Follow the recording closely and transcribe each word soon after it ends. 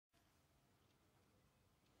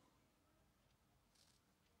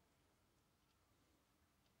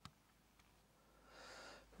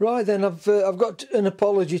Right then, I've got an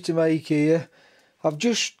apology to make here. I've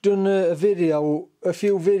just done a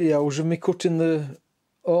few videos of me cutting the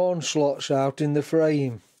horn slots out in the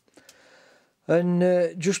frame,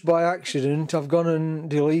 and just by accident I've gone and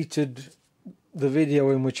deleted the video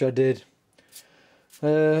in which I did.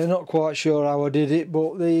 Not quite sure how I did it,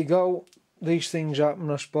 but there you go. These things happen,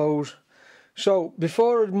 I suppose. So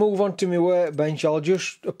before I move on to my workbench, I'll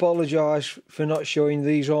just apologise for not showing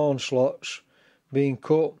these horn slots being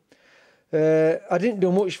cut. I didn't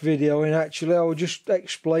do much videoing actually. I was just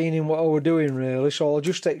explaining what I was doing really, so I'll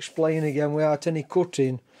just explain again without any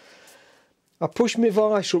cutting. I pushed my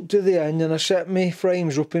vice up to the end and I set my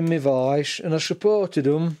frames up in my vice and I supported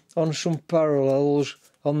them on some parallels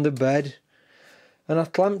on the bed, and I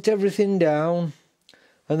clamped everything down,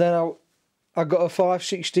 and then I got a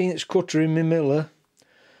 5/16 cutter in my miller,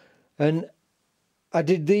 and I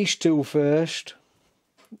did these two first,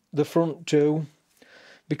 the front two,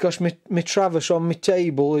 because my traverse on my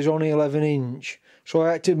table is only 11 inch, so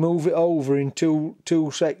I had to move it over in two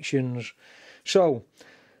sections. So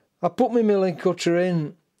I put my milling cutter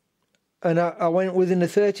in, and I went within a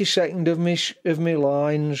 30-second of my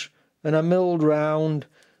lines, and I milled round.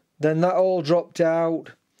 Then that all dropped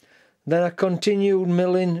out. Then I continued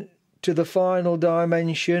milling to the final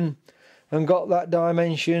dimension and got that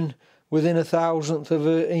dimension within 1/1000 of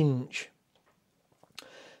an inch.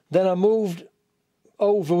 Then I moved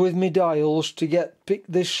over with my dials to pick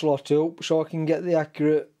this slot up so I can get an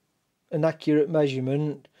accurate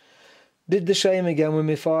measurement. Did the same again with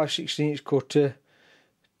my 5/16 cutter.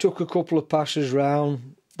 Took a couple of passes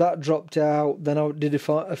round. That dropped out. Then I did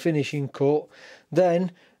a finishing cut.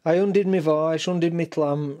 Then I undid my vice, undid my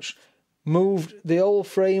clamps, moved the whole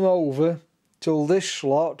frame over till this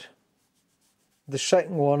slot, the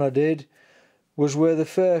second one I did, was where the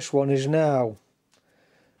first one is now.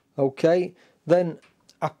 Okay, then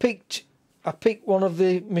I picked one of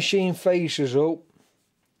the machine faces up,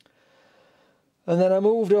 and then I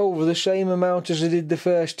moved over the same amount as I did the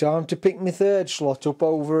first time to pick my third slot up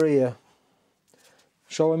over here.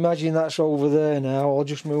 So imagine that's over there now. I'll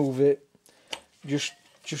just move it just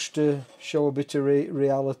to show a bit of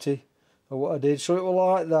reality of what I did. So it was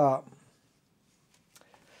like that.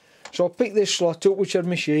 So I picked this slot up which I'd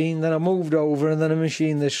machined, then I moved over and then I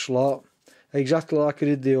machined this slot exactly like I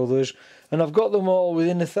did the others, and I've got them all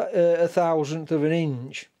within a 1/1000 of an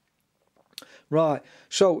inch. Right,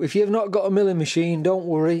 so if you've not got a milling machine, don't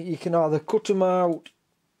worry, you can either cut them out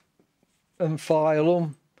and file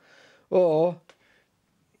them, or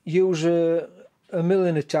use a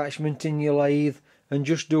milling attachment in your lathe and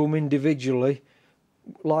just do them individually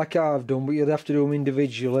like I've done, but you'd have to do them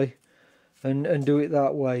individually and do it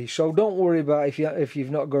that way. So don't worry about if you've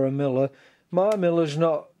not got a miller. My miller's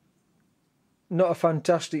not a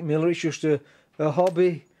fantastic miller, it's just a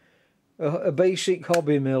hobby, a basic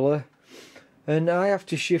hobby miller, and I have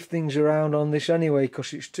to shift things around on this anyway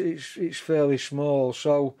because it's fairly small,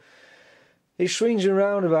 so it swings and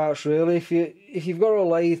roundabouts really. If you've got a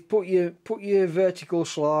lathe, put your vertical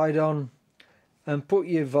slide on and put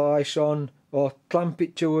your vice on, or clamp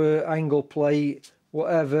it to an angle plate,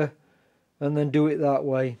 whatever, and then do it that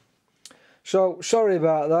way. So sorry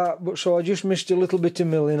about that, but so I just missed a little bit of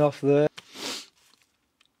milling off there.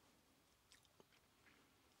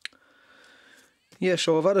 Yeah,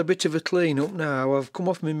 so I've had a bit of a clean up now. I've come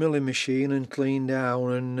off my milling machine and cleaned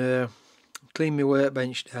down and cleaned my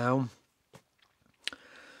workbench down.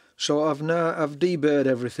 So I've deburred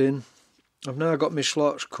everything. I've now got my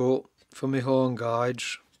slots cut for my horn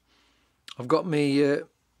guides. I've got me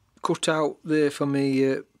cut out there for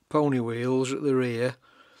my pony wheels at the rear,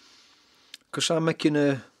 because I'm making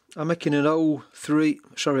an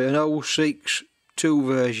 06 2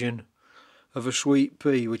 version of a Sweet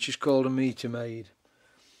Pea, which is called a metre maid.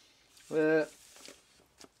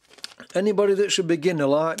 Anybody that's a beginner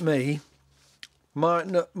like me might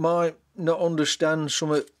not understand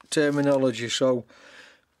some terminology, so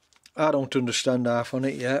I don't understand half on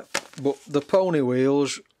it yet. But the pony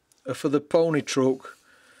wheels are for the pony truck,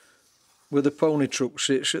 where the pony truck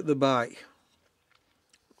sits at the back,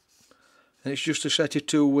 and it's just a set of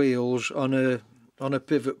 2 wheels on a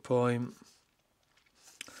pivot point.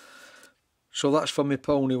 So that's for my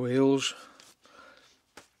pony wheels.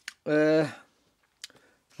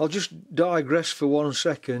 I'll just digress for 1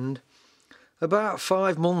 second. About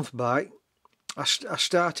 5 months back, I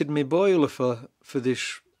started my boiler for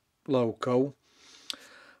this Loco.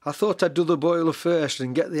 I thought I'd do the boiler first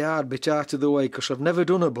and get the hard bit out of the way, because I've never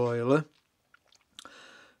done a boiler,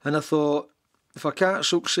 and I thought if I can't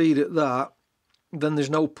succeed at that, then there's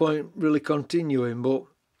no point really continuing. But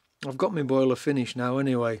I've got my boiler finished now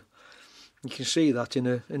anyway. You can see that in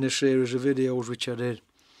a series of videos which I did.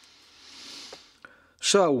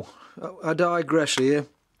 So I digress here.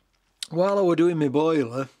 While I was doing my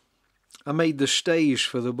boiler, I made the stays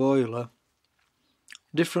for the boiler.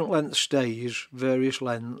 Different length stays, various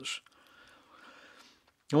lengths.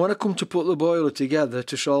 And when I come to put the boiler together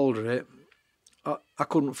to solder it, I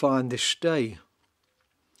couldn't find this stay.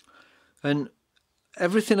 And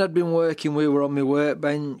everything I'd been working with were on my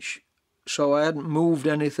workbench, so I hadn't moved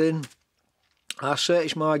anything. I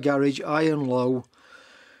searched my garage high and low,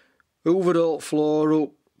 hoovered all the floor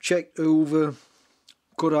up, checked over,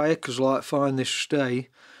 could I like find this stay.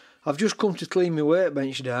 I've just come to clean my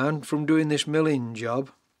workbench down from doing this milling job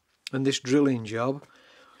and this drilling job,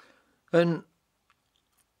 and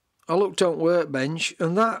I looked on workbench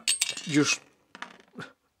and that just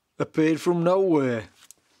appeared from nowhere.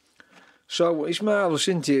 So it's marvellous,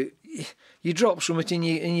 isn't it? You drop something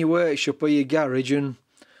in your workshop or your garage and,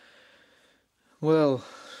 well,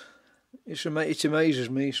 it amazes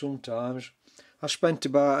me sometimes. I spent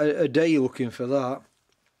about a day looking for that.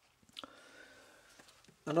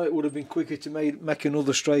 I know it would have been quicker to make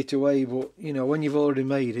another straight away, but you know, when you've already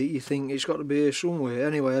made it, you think it's got to be here somewhere.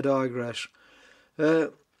 Anyway, I digress.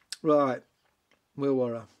 Right, where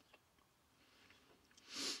were I?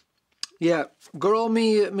 Yeah, got all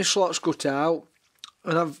my slots cut out,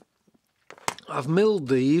 and I've milled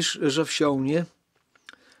these as I've shown you.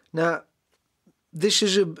 Now, they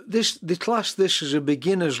class this as a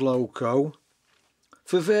beginner's loco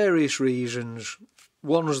for various reasons.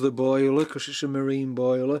 One's the boiler, because it's a marine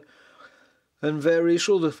boiler, and various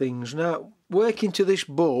other things. Now, working to this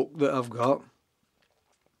book that I've got,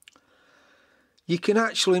 you can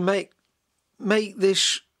actually make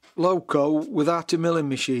this loco without a milling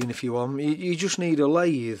machine if you want. You just need a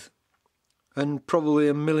lathe and probably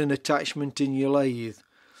a milling attachment in your lathe,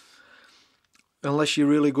 unless you're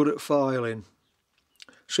really good at filing.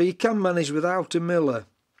 So you can manage without a miller.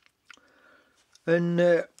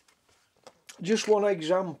 And just one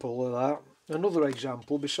example of that, another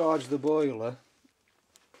example besides the boiler,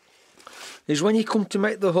 is when you come to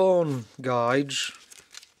make the horn guides.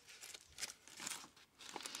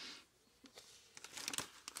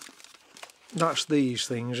 That's these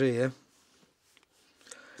things here.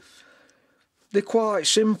 They're quite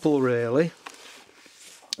simple really.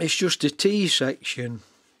 It's just a T section,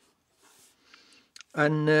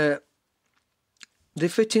 and they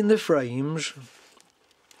fit in the frames.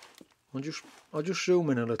 I'll just zoom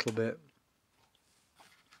in a little bit.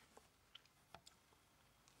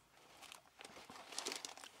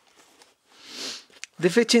 They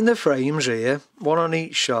fit in the frames here, one on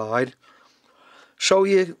each side, so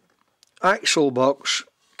your axle box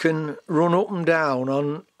can run up and down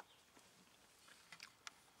on.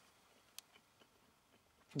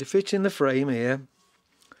 They fit in the frame here,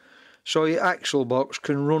 so your axle box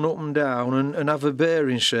can run up and down and have a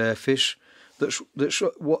bearing surface that's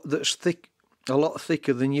thick, a lot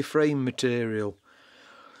thicker than your frame material.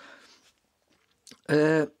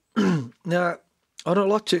 Now, on a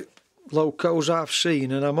lot of locos I've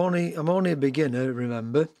seen, and I'm only a beginner,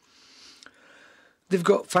 remember, they've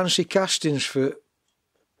got fancy castings for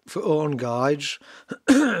horn guides,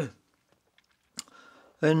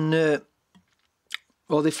 and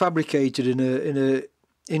or they fabricated in a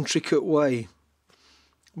intricate way.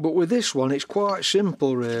 But with this one, it's quite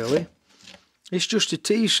simple, really. It's just a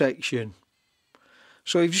T section,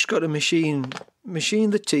 so you've just got to machine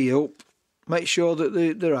the T up, make sure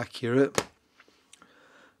that they're accurate,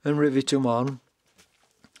 and rivet them on.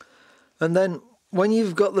 And then when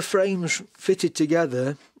you've got the frames fitted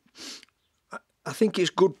together, I think it's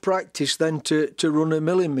good practice then to run a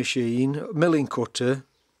milling cutter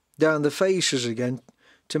down the faces again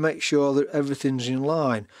to make sure that everything's in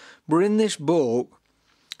line. But in this book,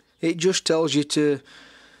 it just tells you to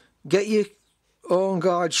get your horn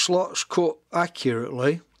guide slots cut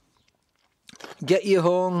accurately, get your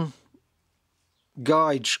horn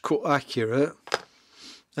guides cut accurate,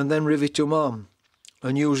 and then rivet them on.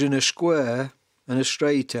 And using a square and a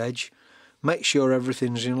straight edge, make sure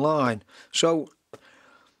everything's in line. So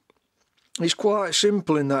it's quite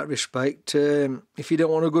simple in that respect. If you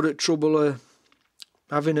don't want to go to trouble of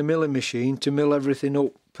having a milling machine to mill everything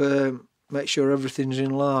up, make sure everything's in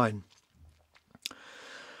line.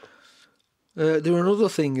 There's another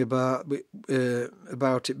thing about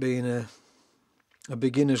it being a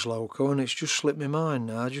beginner's loco, and it's just slipped my mind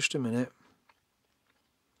now. Just a minute.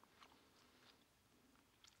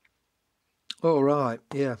 Oh right,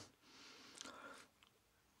 yeah.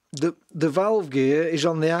 The valve gear is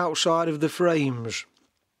on the outside of the frames.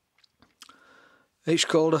 It's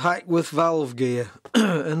called a Hackworth valve gear,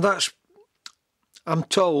 and that's I'm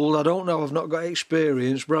told, I don't know, I've not got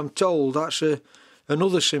experience, but I'm told that's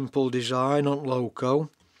another simple design on Loco,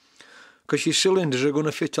 because your cylinders are going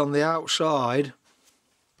to fit on the outside.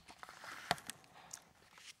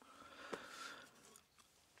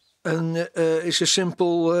 And it's a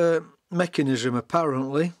simple mechanism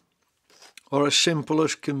apparently, or as simple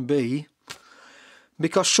as can be,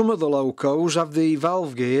 because some of the Locos have the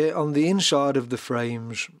valve gear on the inside of the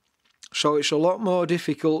frames, so it's a lot more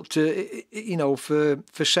difficult to, you know, for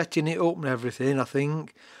setting it up and everything, I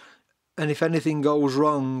think. And if anything goes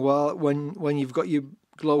wrong, well, when you've got your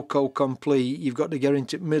Loco complete, you've got to get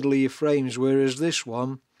into the middle of your frames, whereas this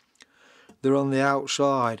one, they're on the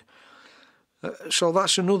outside. So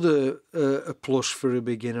that's another a plus for a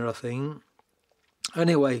beginner, I think.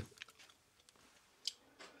 Anyway,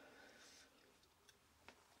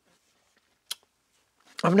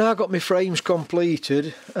 I've now got my frames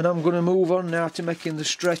completed, and I'm going to move on now to making the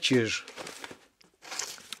stretchers.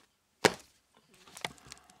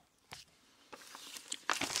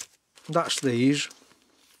 That's these,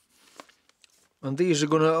 and these are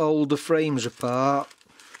going to hold the frames apart.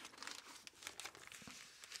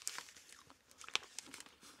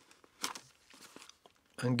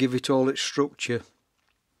 And give it all its structure,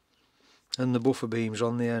 and the buffer beams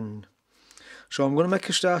on the end. So I'm going to make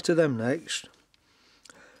a start of them next,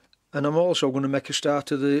 and I'm also going to make a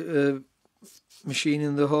start of the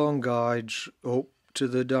machining the horn guides up to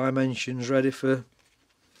the dimensions ready for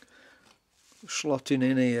slotting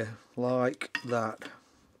in here like that.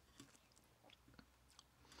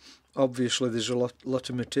 Obviously there's a lot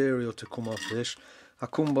of material to come off this. I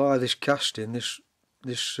come by this casting,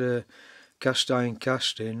 this cast iron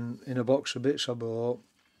casting in a box of bits I bought.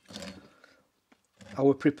 I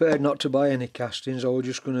was prepared not to buy any castings. I was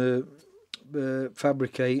just going to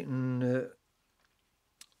fabricate and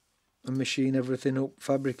machine everything up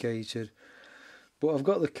fabricated, but I've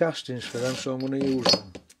got the castings for them, so I'm going to use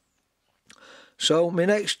them. So my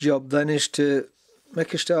next job then is to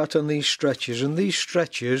make a start on these stretchers, and these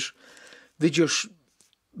stretchers, they're just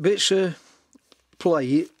bits of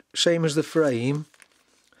plate, same as the frame,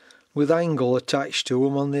 with angle attached to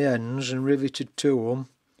them on the ends and riveted to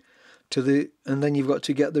them, and then you've got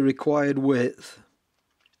to get the required width,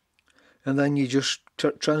 and then you just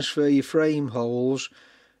transfer your frame holes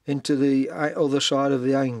into the other side of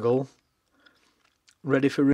the angle, ready for